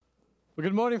Well,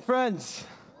 good morning, friends.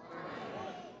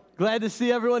 Glad to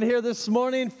see everyone here this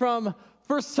morning, from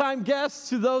first-time guests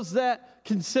to those that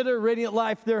consider Radiant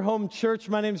Life their home church.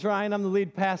 My name's Ryan. I'm the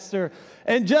lead pastor.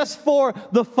 And just for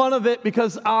the fun of it,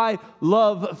 because I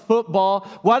love football,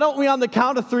 why don't we, on the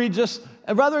count of three, just,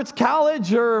 whether it's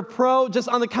college or pro, just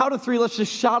on the count of three, let's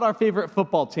just shout our favorite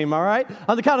football team, all right?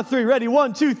 On the count of three, ready?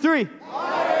 1, 2, 3.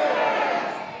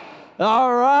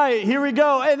 All right, here we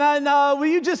go. And then will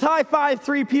you just high-five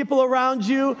three people around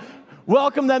you?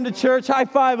 Welcome them to church.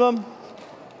 High-five them.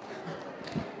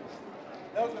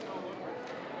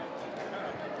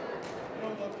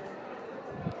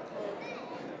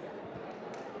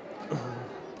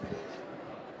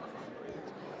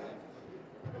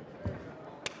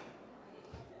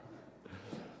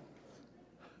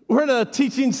 We're in a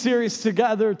teaching series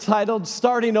together titled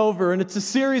Starting Over, and it's a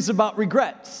series about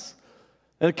regrets.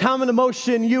 And a common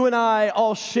emotion you and I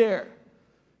all share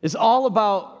is all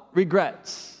about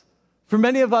regrets. For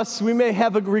many of us, we may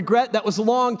have a regret that was a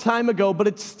long time ago, but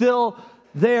it's still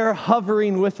there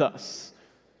hovering with us.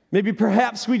 Maybe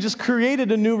perhaps we just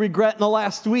created a new regret in the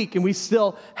last week, and we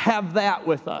still have that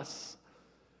with us.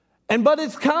 But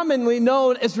it's commonly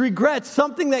known as regrets,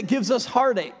 something that gives us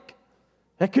heartache,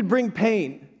 that could bring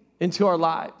pain into our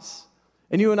lives.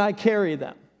 And you and I carry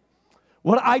them.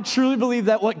 What I truly believe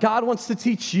that what God wants to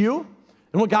teach you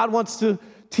and what God wants to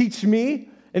teach me,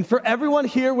 and for everyone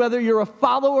here, whether you're a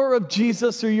follower of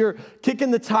Jesus or you're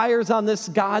kicking the tires on this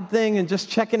God thing and just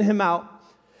checking him out,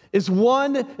 is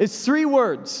three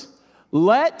words: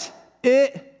 let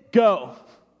it go.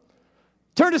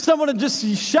 Turn to someone and just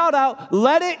shout out,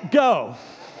 let it go.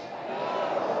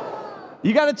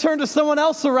 You got to turn to someone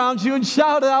else around you and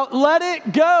shout out, let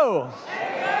it go.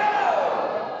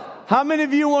 How many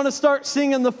of you want to start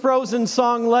singing the Frozen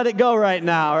song, Let It Go, right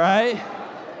now, right?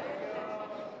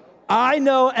 I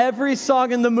know every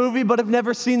song in the movie, but I've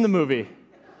never seen the movie.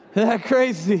 Isn't that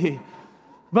crazy?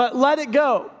 But let it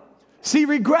go. See,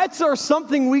 regrets are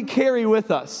something we carry with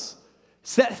us.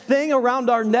 It's that thing around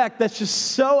our neck that's just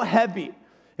so heavy,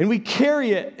 and we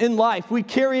carry it in life. We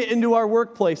carry it into our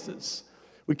workplaces.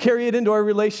 We carry it into our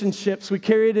relationships. We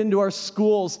carry it into our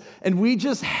schools. And we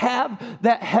just have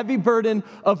that heavy burden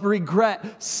of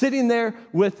regret sitting there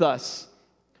with us.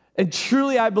 And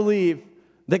truly, I believe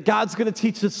that God's going to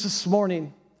teach us this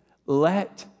morning,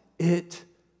 let it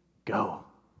go.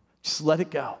 Just let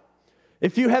it go.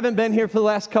 If you haven't been here for the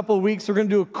last couple of weeks, we're going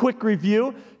to do a quick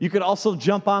review. You could also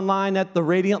jump online at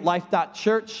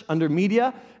theradiantlife.church under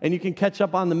media, and you can catch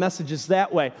up on the messages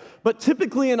that way. But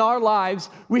typically in our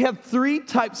lives, we have three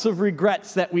types of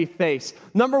regrets that we face.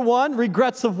 Number one,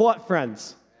 regrets of what,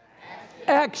 friends?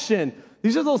 Action.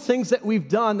 These are those things that we've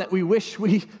done that we wish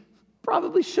we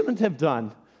probably shouldn't have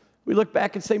done. We look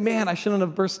back and say, man, I shouldn't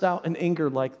have burst out in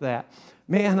anger like that.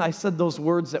 Man, I said those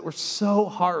words that were so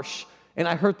harsh, and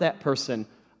I hurt that person.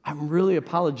 I'm really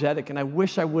apologetic, and I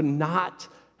wish I would not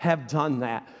have done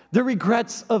that. The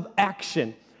regrets of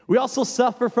action. We also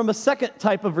suffer from a second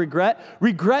type of regret.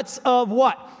 Regrets of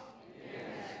what?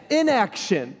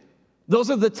 Inaction. Those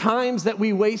are the times that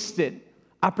we wasted,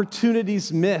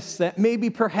 opportunities missed, that maybe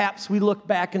perhaps we look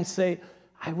back and say,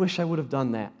 I wish I would have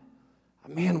done that.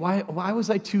 Man, why was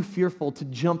I too fearful to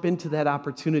jump into that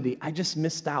opportunity? I just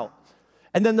missed out.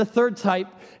 And then the third type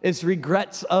is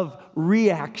regrets of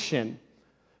reaction.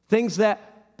 Things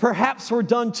that perhaps were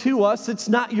done to us. It's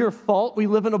not your fault. We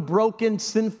live in a broken,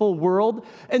 sinful world,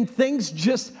 and things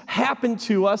just happen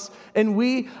to us, and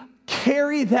we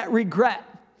carry that regret.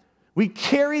 We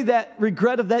carry that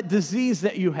regret of that disease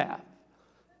that you have.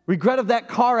 Regret of that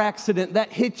car accident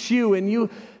that hit you, and you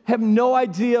have no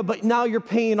idea, but now you're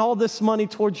paying all this money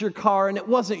towards your car, and it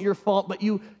wasn't your fault, but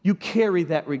you carry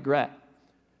that regret.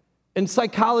 And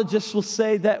psychologists will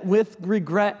say that with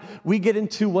regret, we get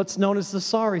into what's known as the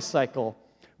sorry cycle.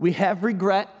 We have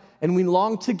regret, and we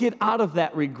long to get out of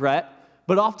that regret,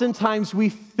 but oftentimes we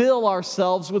fill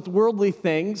ourselves with worldly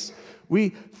things. We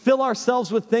fill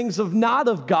ourselves with things not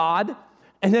of God,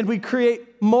 and then we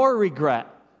create more regret,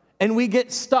 and we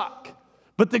get stuck.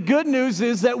 But the good news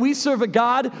is that we serve a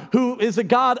God who is a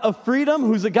God of freedom,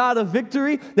 who's a God of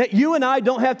victory, that you and I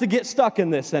don't have to get stuck in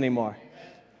this anymore.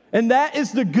 And that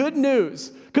is the good news,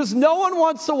 because no one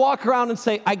wants to walk around and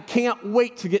say, I can't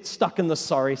wait to get stuck in the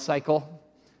sorry cycle.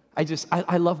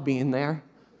 I love being there.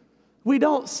 We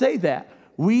don't say that.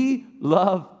 We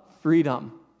love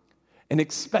freedom, and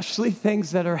especially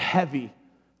things that are heavy,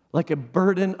 like a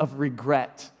burden of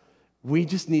regret. We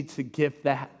just need to give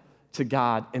that to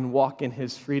God and walk in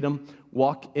his freedom,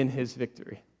 walk in his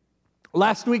victory.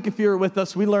 Last week, if you were with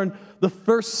us, we learned the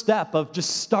first step of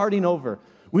just starting over.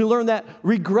 We learned that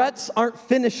regrets aren't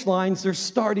finish lines, they're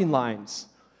starting lines.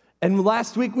 And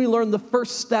last week we learned the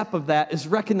first step of that is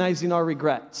recognizing our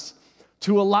regrets,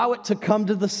 to allow it to come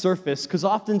to the surface, because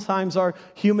oftentimes our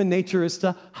human nature is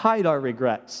to hide our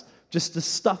regrets, just to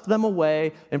stuff them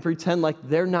away and pretend like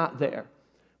they're not there.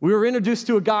 We were introduced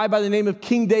to a guy by the name of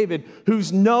King David,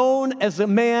 who's known as a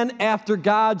man after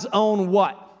God's own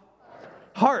what?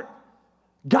 Heart.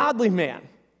 Godly man.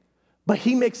 But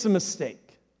he makes a mistake.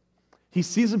 He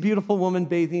sees a beautiful woman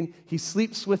bathing. He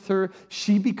sleeps with her.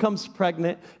 She becomes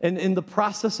pregnant. And in the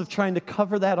process of trying to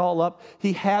cover that all up,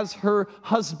 he has her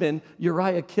husband,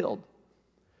 Uriah, killed.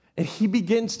 And he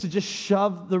begins to just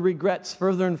shove the regrets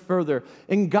further and further.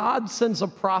 And God sends a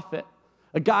prophet,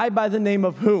 a guy by the name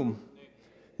of whom?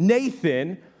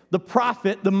 Nathan, the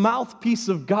prophet, the mouthpiece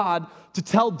of God, to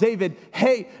tell David,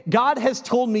 hey, God has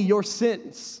told me your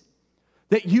sins.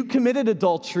 That you committed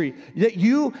adultery, that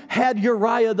you had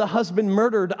Uriah, the husband,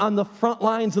 murdered on the front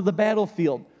lines of the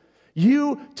battlefield.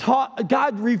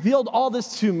 God revealed all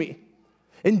this to me.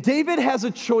 And David has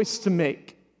a choice to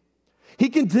make. He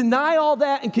can deny all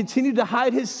that and continue to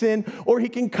hide his sin, or he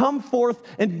can come forth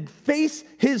and face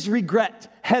his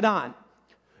regret head on.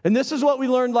 And this is what we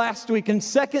learned last week in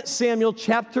 2 Samuel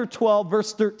chapter 12,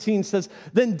 verse 13 says,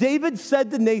 then David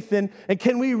said to Nathan, and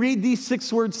can we read these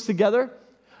 6 words together?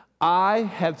 I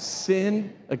have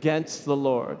sinned against the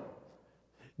Lord.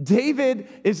 David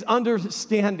is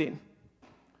understanding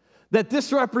that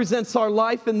this represents our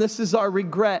life and this is our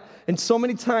regret. And so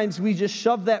many times we just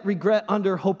shove that regret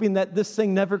under, hoping that this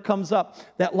thing never comes up,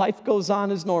 that life goes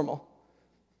on as normal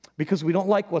because we don't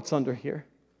like what's under here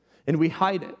and we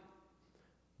hide it.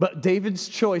 But David's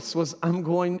choice was, I'm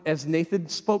going, as Nathan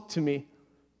spoke to me,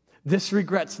 this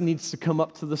regret needs to come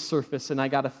up to the surface and I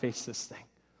got to face this thing.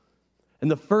 And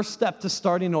the first step to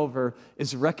starting over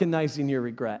is recognizing your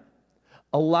regret.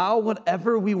 Allow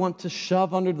whatever we want to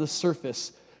shove under the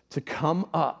surface to come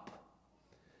up.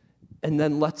 And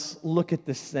then let's look at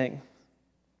this thing. And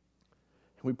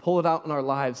we pull it out in our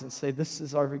lives and say, this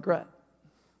is our regret.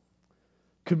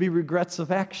 Could be regrets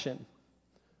of action.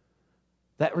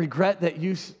 That regret that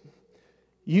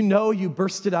you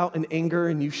bursted out in anger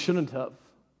and you shouldn't have.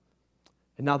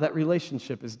 And now that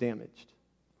relationship is damaged.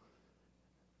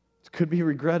 It could be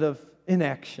regret of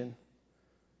inaction.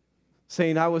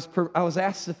 Saying, I was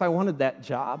asked if I wanted that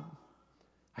job.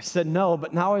 I said no,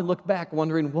 but now I look back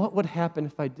wondering what would happen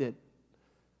if I did.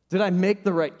 Did I make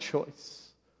the right choice?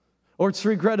 Or it's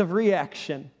regret of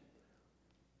reaction.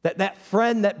 That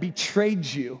friend that betrayed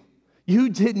you. You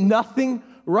did nothing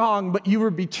wrong, but you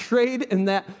were betrayed and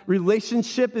that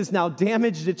relationship is now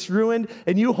damaged, it's ruined,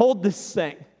 and you hold this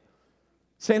thing.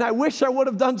 Saying, I wish I would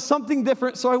have done something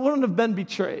different so I wouldn't have been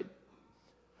betrayed.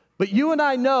 But you and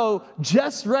I know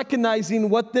just recognizing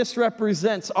what this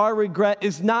represents, our regret,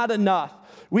 is not enough.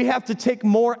 We have to take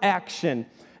more action.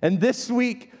 And this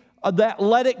week, that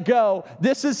let it go,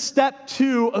 this is step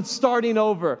 2 of starting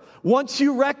over. Once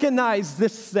you recognize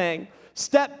this thing,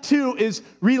 step 2 is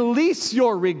release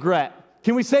your regret.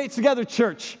 Can we say it together,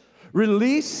 church?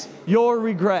 Release your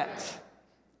regret.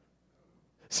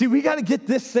 See, we got to get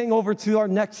this thing over to our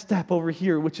next step over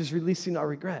here, which is releasing our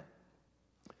regret.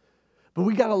 But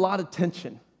we got a lot of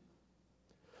tension.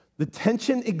 The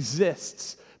tension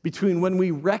exists between when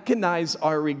we recognize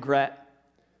our regret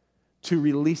to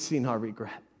releasing our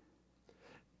regret.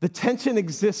 The tension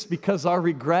exists because our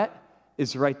regret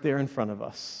is right there in front of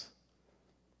us.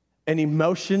 And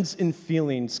emotions and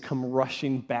feelings come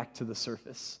rushing back to the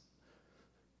surface.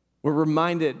 We're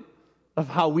reminded of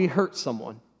how we hurt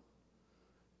someone.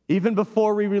 Even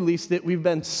before we released it, we've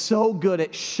been so good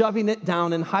at shoving it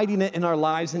down and hiding it in our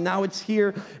lives, and now it's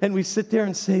here, and we sit there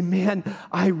and say, man,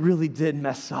 I really did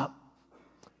mess up.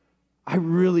 I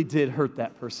really did hurt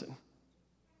that person.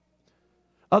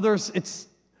 Others,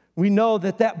 we know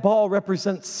that ball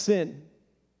represents sin.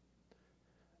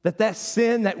 That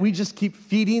sin that we just keep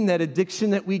feeding, that addiction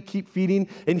that we keep feeding,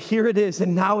 and here it is,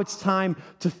 and now it's time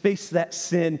to face that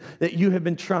sin that you have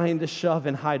been trying to shove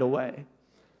and hide away.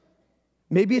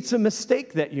 Maybe it's a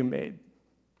mistake that you made.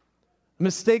 A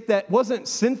mistake that wasn't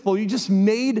sinful. You just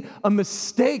made a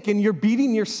mistake and you're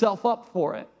beating yourself up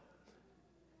for it.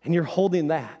 And you're holding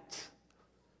that.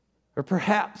 Or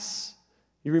perhaps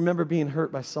you remember being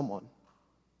hurt by someone.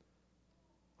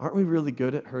 Aren't we really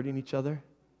good at hurting each other?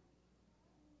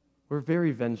 We're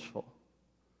very vengeful.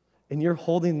 And you're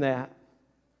holding that,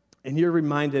 and you're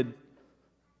reminded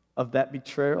of that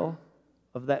betrayal,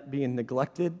 of that being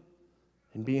neglected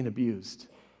and being abused.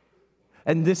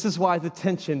 And this is why the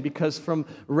tension, because from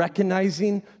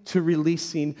recognizing to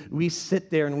releasing, we sit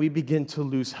there and we begin to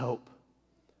lose hope.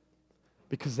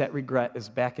 because that regret is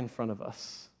back in front of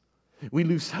us. We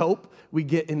lose hope, we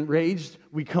get enraged,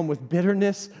 we come with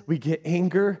bitterness, we get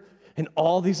anger, and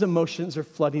all these emotions are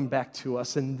flooding back to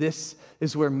us. And this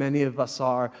is where many of us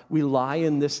are. We lie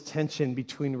in this tension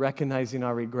between recognizing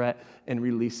our regret and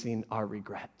releasing our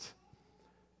regret.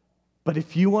 But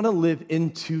if you want to live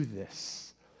into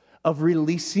this, of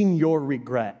releasing your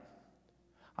regret,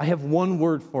 I have one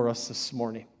word for us this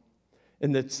morning,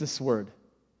 and it's this word,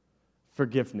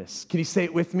 forgiveness. Can you say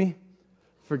it with me?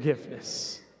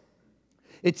 Forgiveness.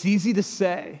 It's easy to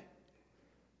say,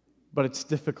 but it's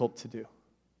difficult to do.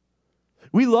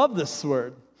 We love this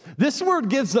word. This word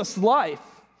gives us life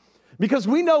because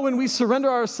we know when we surrender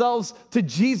ourselves to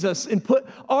Jesus and put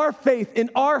our faith and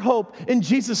our hope in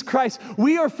Jesus Christ,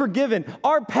 we are forgiven.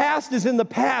 Our past is in the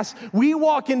past. We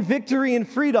walk in victory and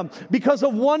freedom because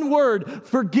of one word,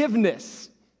 forgiveness.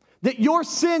 That your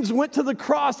sins went to the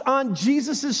cross on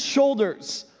Jesus'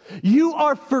 shoulders. You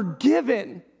are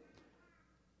forgiven.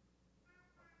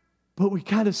 But we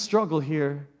kind of struggle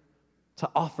here to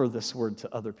offer this word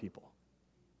to other people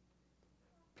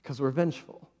because we're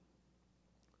vengeful.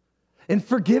 And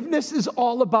forgiveness is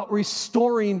all about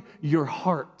restoring your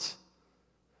heart.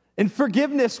 And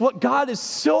forgiveness, what God is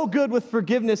so good with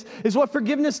forgiveness, is what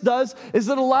forgiveness does is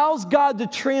it allows God to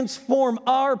transform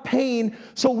our pain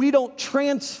so we don't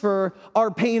transfer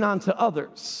our pain onto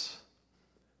others.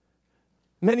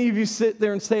 Many of you sit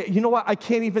there and say, you know what, I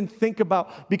can't even think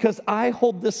about, because I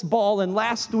hold this ball, and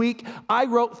last week I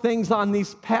wrote things on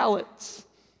these pallets.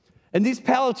 And these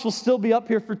pallets will still be up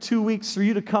here for 2 weeks for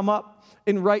you to come up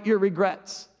and write your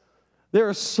regrets. There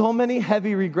are so many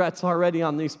heavy regrets already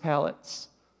on these pallets.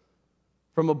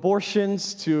 From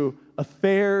abortions to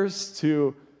affairs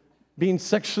to being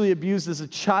sexually abused as a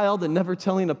child and never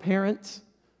telling a parent.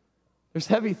 There's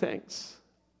heavy things.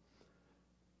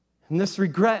 And this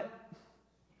regret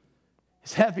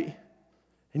is heavy.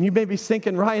 And you may be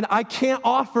thinking, Ryan, I can't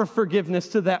offer forgiveness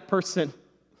to that person.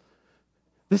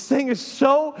 This thing is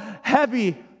so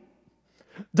heavy.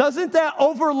 Doesn't that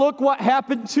overlook what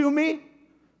happened to me?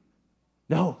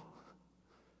 No.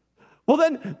 Well,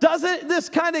 then, doesn't this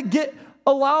kind of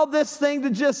allow this thing to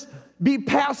just be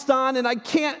passed on, and I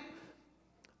can't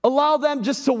allow them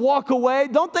just to walk away?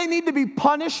 Don't they need to be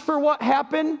punished for what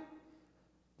happened?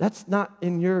 That's not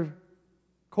in your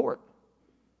court.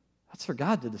 That's for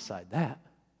God to decide that.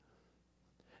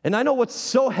 And I know what's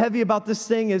so heavy about this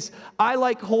thing is I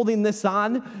like holding this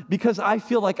on because I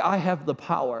feel like I have the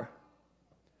power.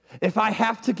 If I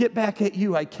have to get back at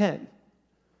you, I can.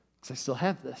 Because I still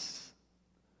have this.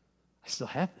 I still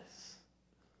have this.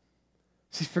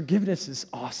 See, forgiveness is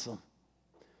awesome.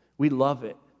 We love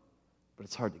it, but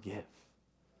it's hard to give.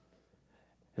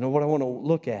 And what I want to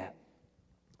look at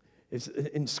is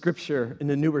in Scripture, in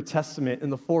the Newer Testament, in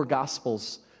the 4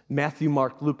 Gospels, Matthew,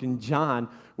 Mark, Luke, and John,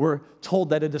 we're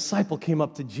told that a disciple came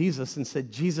up to Jesus and said,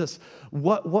 Jesus,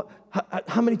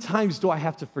 how many times do I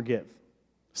have to forgive?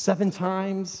 7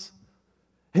 times?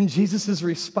 And Jesus'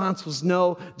 response was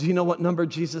no. Do you know what number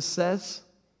Jesus says?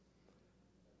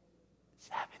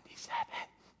 77.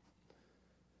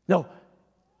 No,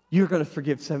 you're going to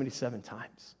forgive 77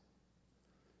 times.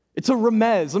 It's a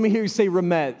remez. Let me hear you say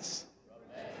remez.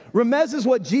 Remez is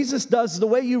what Jesus does. The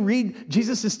way you read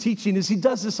Jesus' teaching is he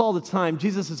does this all the time.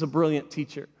 Jesus is a brilliant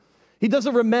teacher. He does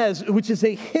a remez, which is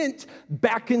a hint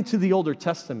back into the Older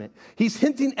Testament. He's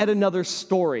hinting at another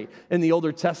story in the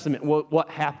Older Testament, what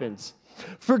happens.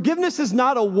 Forgiveness is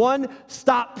not a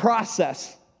one-stop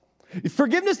process.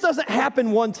 Forgiveness doesn't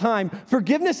happen one time.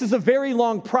 Forgiveness is a very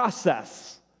long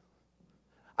process.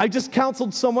 I just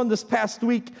counseled someone this past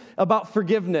week about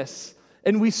forgiveness,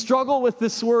 and we struggle with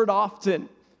this word often.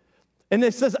 And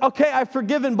it says, okay, I've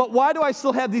forgiven, but why do I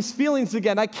still have these feelings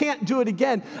again? I can't do it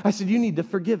again. I said, you need to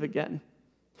forgive again.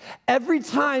 Every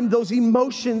time those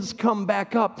emotions come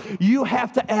back up, you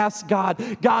have to ask God,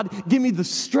 give me the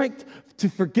strength to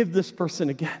forgive this person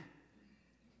again.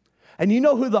 And you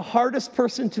know who the hardest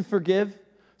person to forgive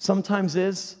sometimes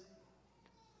is?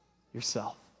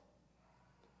 Yourself.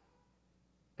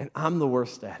 And I'm the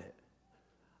worst at it.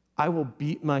 I will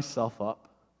beat myself up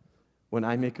when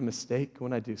I make a mistake,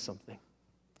 when I do something.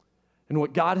 And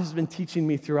what God has been teaching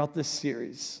me throughout this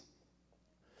series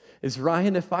is,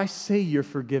 Ryan, if I say you're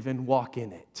forgiven, walk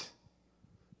in it.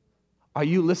 Are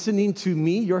you listening to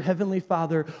me, your Heavenly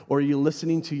Father, or are you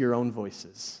listening to your own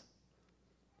voices?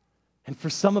 And for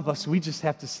some of us, we just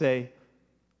have to say,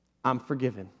 I'm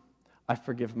forgiven. I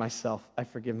forgive myself. I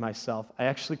forgive myself. I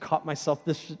actually caught myself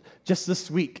just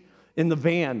this week in the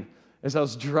van as I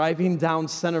was driving down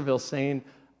Centerville saying,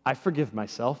 I forgive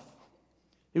myself.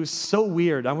 It was so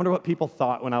weird. I wonder what people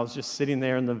thought when I was just sitting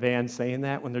there in the van saying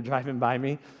that when they're driving by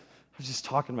me. I was just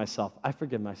talking to myself. I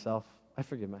forgive myself. I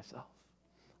forgive myself.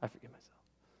 I forgive myself.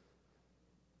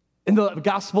 In the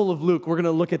Gospel of Luke, we're going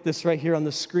to look at this right here on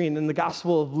the screen. In the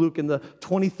Gospel of Luke, in the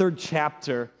 23rd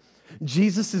chapter,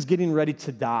 Jesus is getting ready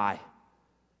to die.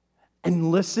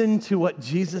 And listen to what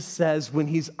Jesus says when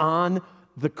he's on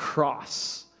the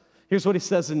cross. Here's what he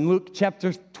says in Luke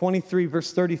chapter 23,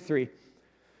 verse 33.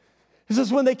 He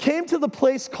says, when they came to the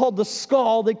place called the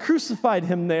Skull, they crucified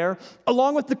him there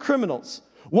along with the criminals,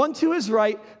 one to his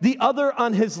right, the other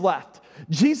on his left.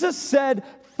 Jesus said,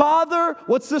 Father,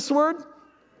 what's this word?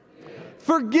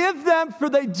 Forgive them, for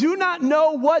they do not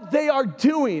know what they are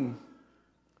doing.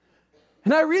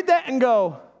 And I read that and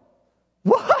go,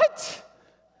 what?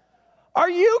 Are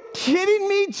you kidding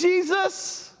me,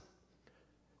 Jesus?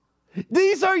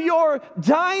 These are your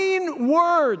dying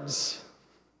words.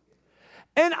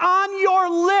 And on your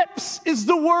lips is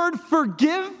the word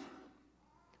forgive.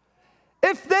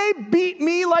 If they beat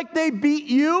me like they beat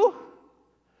you,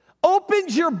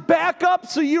 opened your back up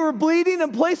so you were bleeding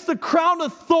and placed the crown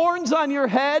of thorns on your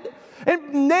head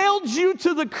and nailed you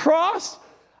to the cross,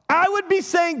 I would be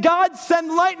saying, God,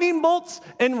 send lightning bolts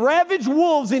and ravage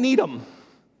wolves and eat them.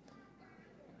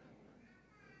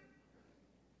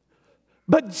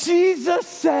 But Jesus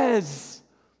says,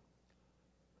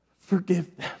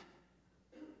 forgive them.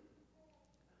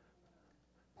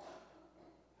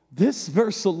 This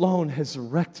verse alone has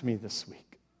wrecked me this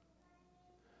week.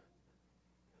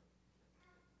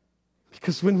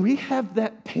 Because when we have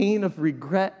that pain of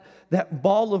regret, that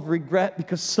ball of regret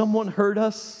because someone hurt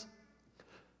us,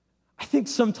 I think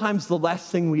sometimes the last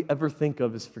thing we ever think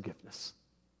of is forgiveness.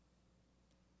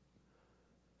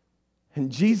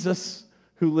 And Jesus,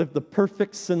 who lived the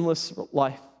perfect, sinless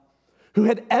life, who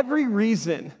had every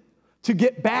reason to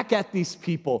get back at these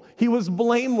people. He was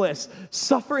blameless,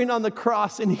 suffering on the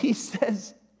cross, and he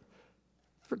says,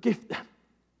 forgive them.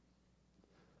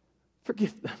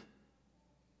 Forgive them.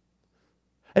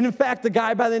 And in fact, a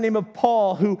guy by the name of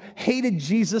Paul, who hated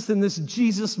Jesus in this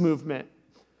Jesus movement,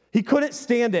 he couldn't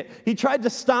stand it. He tried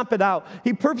to stomp it out.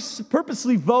 He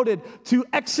purposely voted to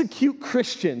execute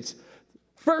Christians,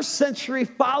 first century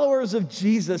followers of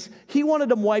Jesus. He wanted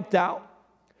them wiped out.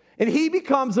 And he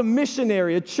becomes a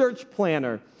missionary, a church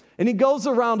planner. And he goes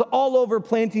around all over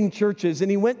planting churches.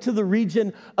 And he went to the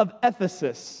region of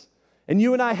Ephesus. And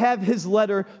you and I have his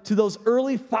letter to those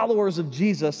early followers of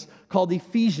Jesus called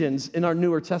Ephesians in our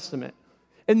Newer Testament.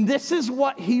 And this is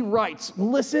what he writes.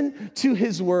 Listen to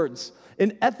his words.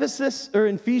 In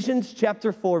Ephesians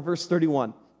chapter 4, verse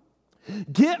 31.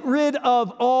 Get rid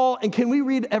of all, and can we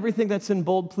read everything that's in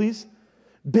bold, please?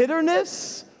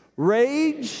 Bitterness,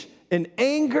 rage, and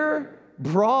anger,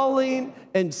 brawling,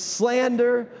 and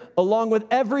slander, along with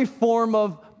every form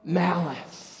of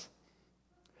malice.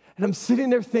 And I'm sitting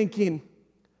there thinking,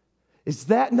 is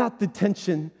that not the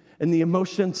tension and the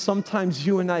emotion sometimes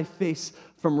you and I face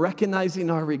from recognizing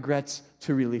our regrets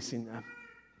to releasing them?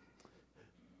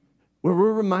 Where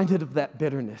we're reminded of that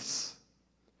bitterness.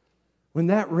 When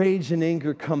that rage and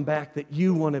anger come back, that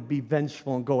you want to be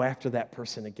vengeful and go after that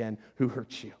person again who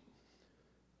hurt you.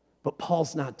 But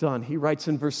Paul's not done. He writes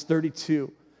in verse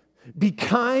 32, be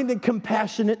kind and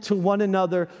compassionate to one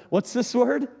another. What's this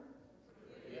word?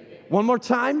 One more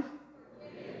time.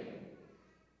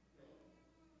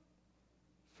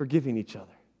 Forgiving each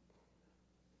other,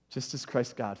 just as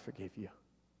Christ God forgave you.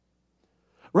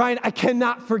 Ryan, I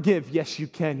cannot forgive. Yes, you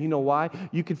can. You know why?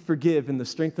 You can forgive in the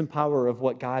strength and power of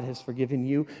what God has forgiven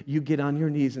you. You get on your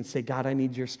knees and say, God, I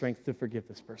need your strength to forgive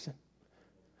this person.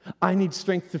 I need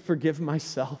strength to forgive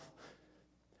myself.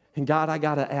 And God, I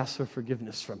got to ask for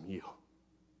forgiveness from you.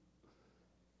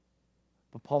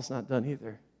 But Paul's not done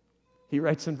either. He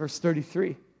writes in verse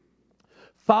 33,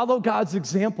 follow God's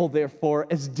example, therefore,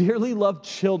 as dearly loved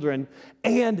children,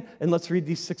 and let's read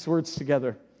these 6 words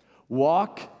together,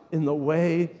 walk in the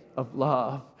way of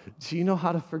love. Do you know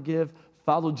how to forgive?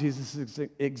 Follow Jesus'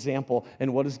 example.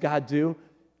 And what does God do?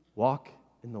 Walk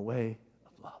in the way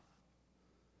of love.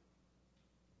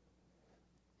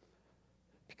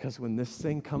 Because when this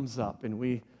thing comes up and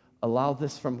we allow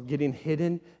this from getting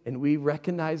hidden and we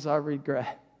recognize our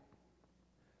regret,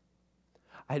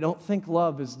 I don't think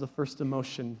love is the first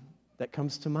emotion that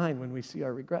comes to mind when we see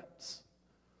our regrets.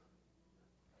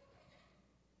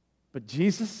 But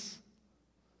Jesus,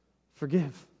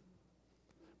 forgive.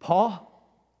 Paul,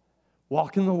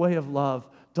 walk in the way of love.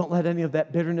 Don't let any of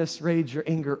that bitterness, rage, or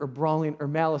anger, or brawling, or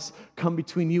malice come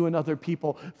between you and other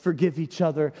people. Forgive each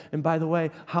other. And by the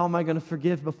way, how am I going to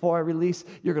forgive before I release?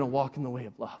 You're going to walk in the way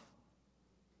of love.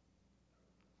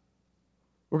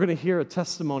 We're going to hear a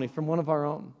testimony from one of our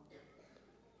own.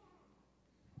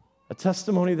 A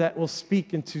testimony that will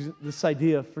speak into this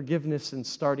idea of forgiveness and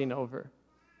starting over.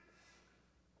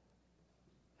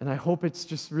 And I hope it's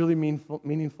just really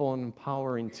meaningful and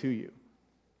empowering to you.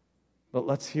 But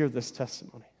let's hear this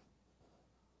testimony.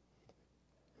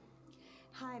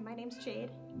 Hi, my name's Jade,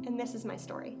 and this is my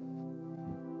story.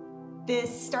 This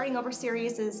Starting Over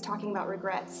series is talking about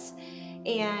regrets,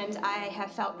 and I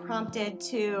have felt prompted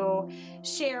to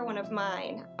share one of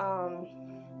mine.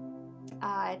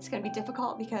 It's going to be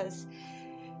difficult because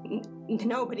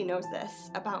nobody knows this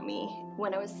about me.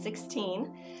 When I was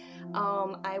 16,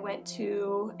 I went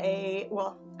to a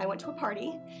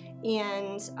party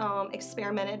and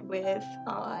experimented with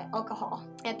alcohol.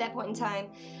 At that point in time,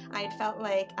 I had felt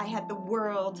like I had the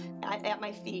world at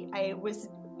my feet. I was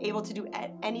able to do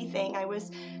anything. I was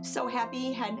so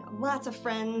happy, had lots of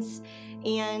friends,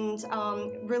 and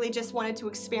really just wanted to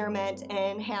experiment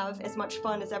and have as much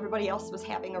fun as everybody else was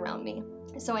having around me.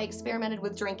 So I experimented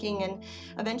with drinking and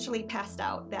eventually passed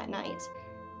out that night.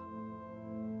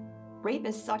 Rape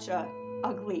is such a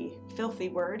ugly, filthy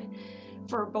word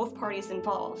for both parties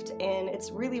involved, and it's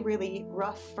really, really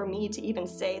rough for me to even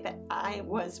say that I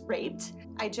was raped.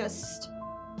 I just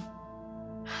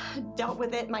dealt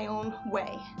with it my own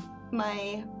way.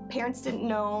 My parents didn't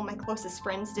know, my closest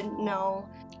friends didn't know,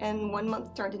 and 1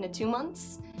 month turned into 2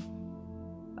 months.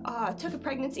 Took a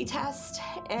pregnancy test,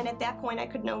 and at that point I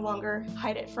could no longer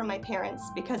hide it from my parents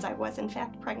because I was in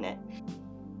fact pregnant.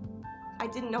 I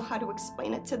didn't know how to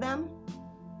explain it to them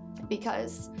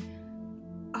because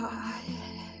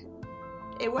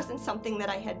it wasn't something that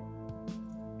I had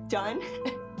done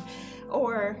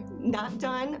or not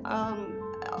done,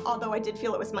 although I did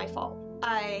feel it was my fault.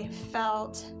 I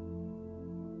felt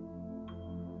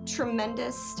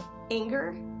tremendous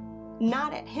anger,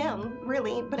 not at him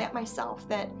really, but at myself,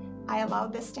 that I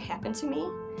allowed this to happen to me,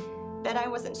 that I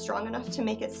wasn't strong enough to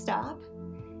make it stop,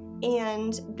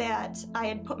 and that I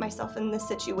had put myself in this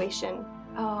situation.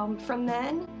 From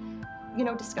then,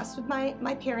 discussed with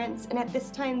my parents, and at this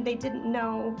time they didn't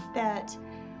know that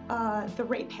the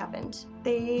rape happened.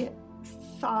 They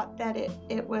thought that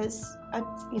it was a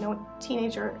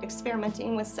teenager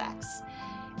experimenting with sex,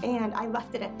 and I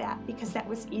left it at that because that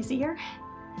was easier.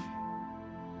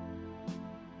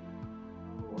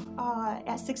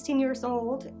 At 16 years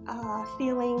old,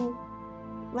 feeling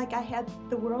like I had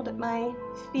the world at my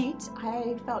feet,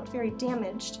 I felt very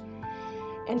damaged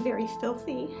and very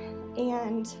filthy,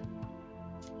 and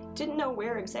didn't know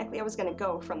where exactly I was going to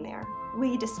go from there.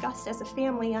 We discussed as a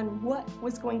family on what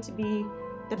was going to be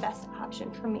the best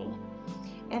option for me.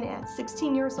 And at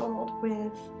 16 years old,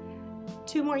 with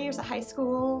 2 more years of high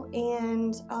school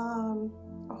and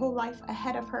a whole life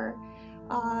ahead of her,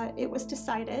 it was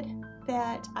decided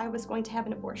that I was going to have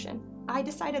an abortion. I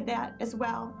decided that as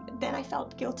well. Then I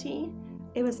felt guilty.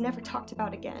 It was never talked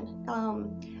about again.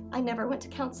 I never went to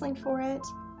counseling for it.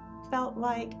 Felt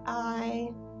like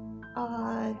I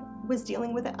was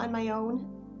dealing with it on my own.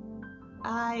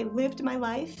 I lived my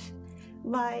life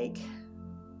like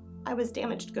I was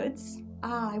damaged goods.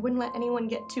 I wouldn't let anyone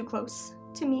get too close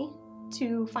to me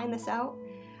to find this out.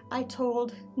 I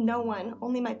told no one,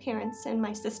 only my parents and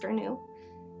my sister knew.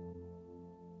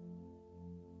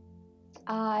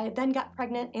 I then got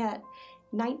pregnant at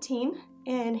 19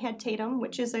 and had Tatum,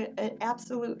 which is an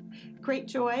absolute great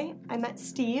joy. I met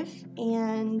Steve,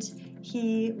 and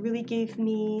he really gave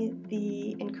me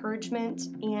the encouragement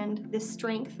and the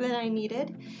strength that I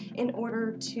needed in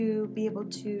order to be able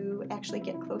to actually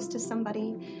get close to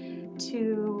somebody,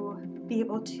 to be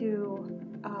able to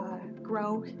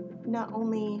grow not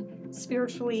only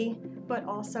spiritually, but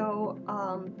also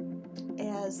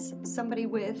as somebody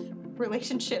with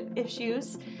relationship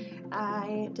issues.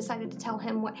 I decided to tell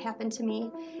him what happened to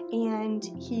me, and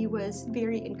he was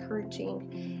very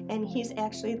encouraging. And he's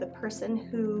actually the person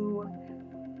who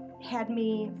had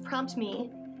me prompt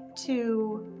me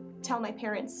to tell my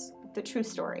parents the true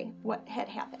story, what had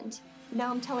happened. Now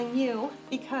I'm telling you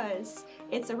because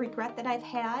it's a regret that I've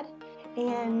had,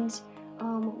 and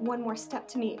one more step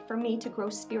for me to grow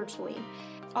spiritually.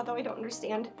 Although I don't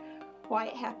understand why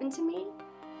it happened to me,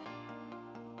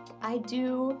 I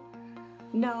do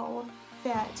know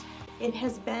that it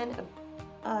has been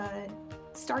a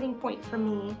starting point for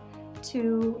me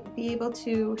to be able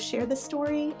to share this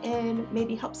story and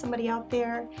maybe help somebody out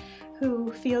there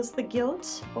who feels the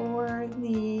guilt or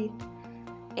the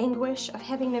anguish of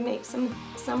having to make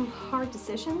some hard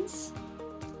decisions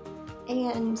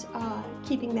and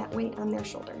keeping that weight on their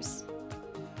shoulders.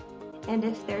 And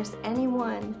if there's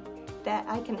anyone that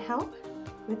I can help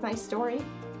with my story,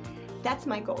 that's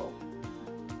my goal.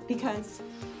 because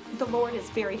the Lord is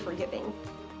very forgiving.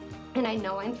 And I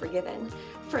know I'm forgiven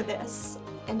for this.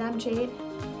 And I'm Jade,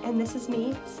 and this is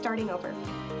me starting over.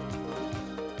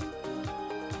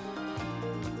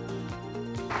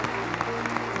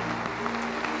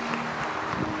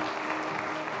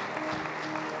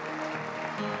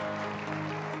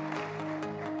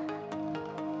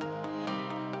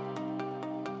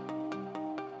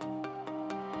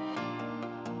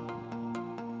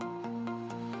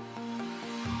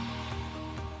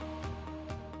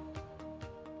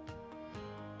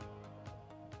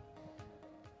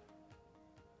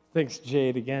 Thanks,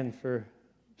 Jade, again for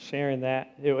sharing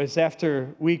that. It was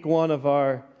after week 1 of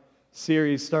our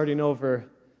series, Starting Over.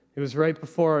 It was right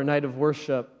before our night of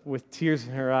worship. With tears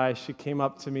in her eyes, she came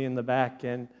up to me in the back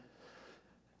and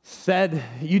said,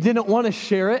 you didn't want to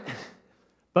share it,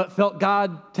 but felt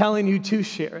God telling you to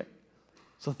share it.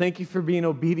 So thank you for being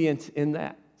obedient in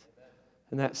that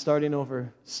Starting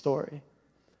Over story.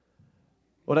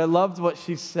 What I loved what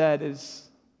she said is,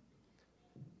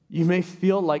 you may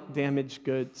feel like damaged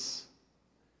goods.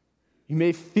 You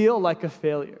may feel like a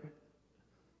failure.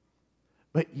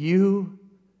 But you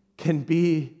can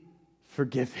be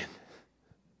forgiven.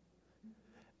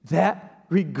 That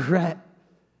regret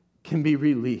can be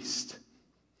released.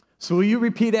 So will you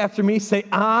repeat after me? Say,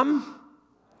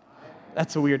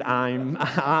 That's a weird I'm.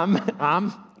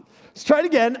 Let's try it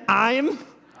again. I'm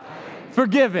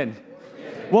forgiven.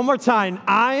 One more time.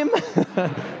 I'm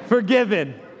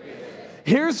forgiven.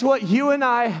 Here's what you and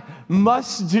I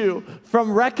must do,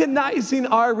 from recognizing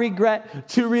our regret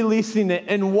to releasing it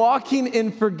and walking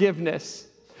in forgiveness.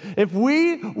 If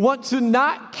we want to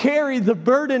not carry the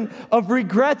burden of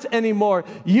regret anymore,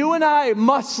 you and I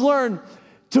must learn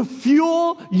to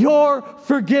fuel your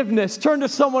forgiveness. Turn to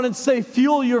someone and say,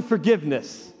 fuel your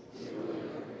forgiveness.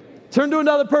 Turn to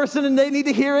another person and they need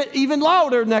to hear it even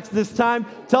louder this time.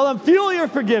 Tell them, fuel your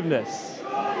forgiveness.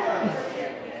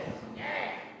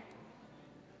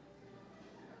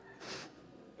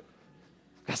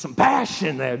 Got some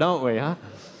passion there, don't we, huh?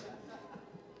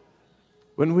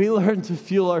 When we learn to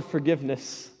fuel our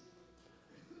forgiveness,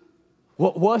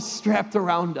 what was strapped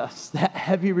around us, that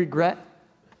heavy regret,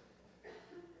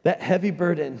 that heavy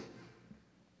burden,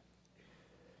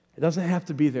 it doesn't have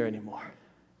to be there anymore.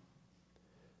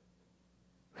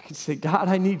 We can say, God,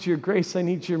 I need your grace, I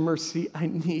need your mercy, I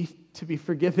need to be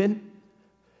forgiven,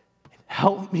 and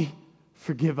help me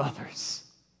forgive others.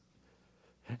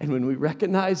 And when we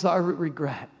recognize our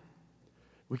regret,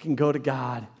 we can go to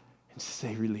God and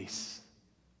say, release.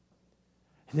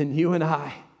 And then you and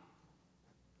I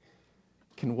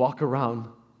can walk around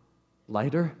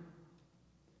lighter,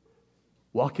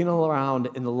 walking around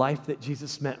in the life that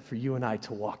Jesus meant for you and I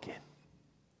to walk in.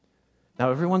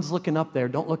 Now, everyone's looking up there.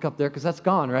 Don't look up there because that's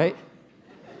gone, right?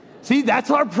 See,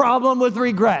 that's our problem with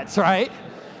regrets, right?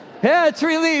 Yeah, it's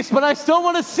released, but I still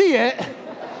want to see it.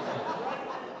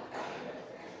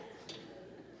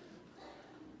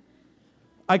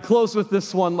 I close with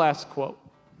this one last quote.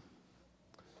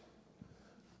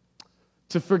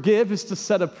 To forgive is to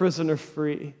set a prisoner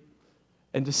free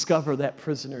and discover that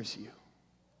prisoner's you.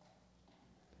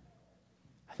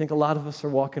 I think a lot of us are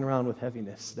walking around with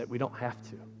heaviness that we don't have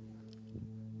to.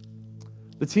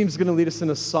 The team's going to lead us in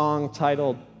a song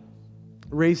titled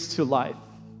Raised to Life.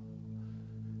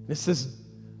 It says,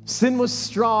 sin was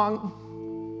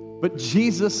strong, but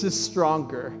Jesus is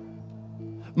stronger.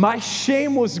 My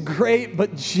shame was great,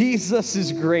 but Jesus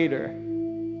is greater.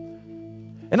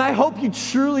 And I hope you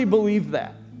truly believe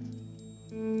that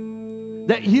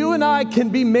you and I can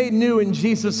be made new in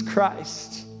Jesus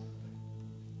Christ.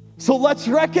 So let's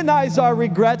recognize our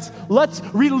regrets, let's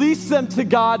release them to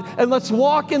God, and let's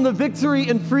walk in the victory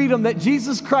and freedom that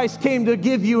Jesus Christ came to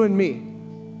give you and me.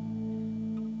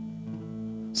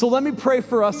 So let me pray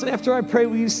for us, and after I pray,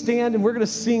 will you stand, and we're going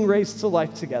to sing Raised to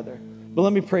Life together. But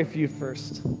let me pray for you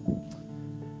first.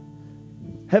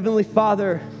 Heavenly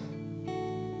Father,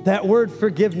 that word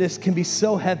forgiveness can be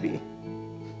so heavy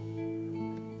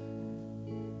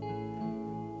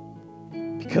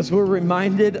because we're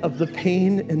reminded of the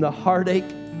pain and the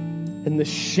heartache and the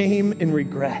shame and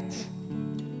regret.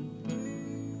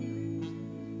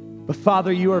 But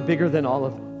Father, you are bigger than all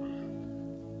of it.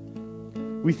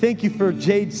 We thank you for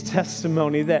Jade's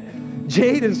testimony that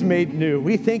Jade is made new.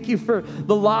 We thank you for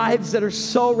the lives that are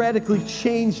so radically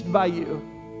changed by you.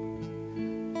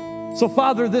 So,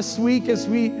 Father, this week as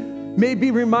we may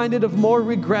be reminded of more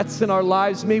regrets in our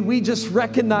lives, may we just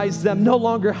recognize them, no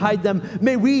longer hide them.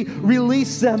 May we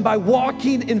release them by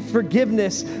walking in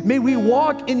forgiveness. May we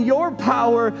walk in your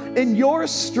power and your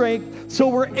strength so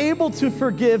we're able to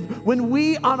forgive when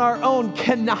we on our own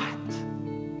cannot.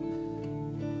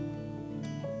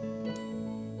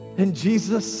 And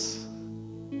Jesus,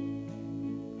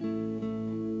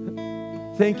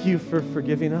 thank you for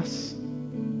forgiving us.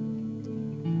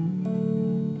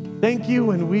 Thank you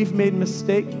when we've made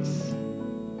mistakes,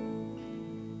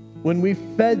 when we've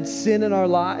fed sin in our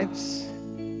lives.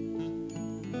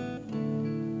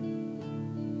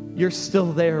 You're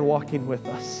still there walking with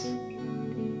us.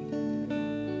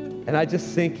 And I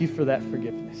just thank you for that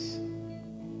forgiveness.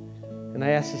 And I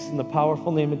ask this in the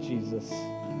powerful name of Jesus.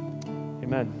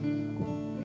 Amen.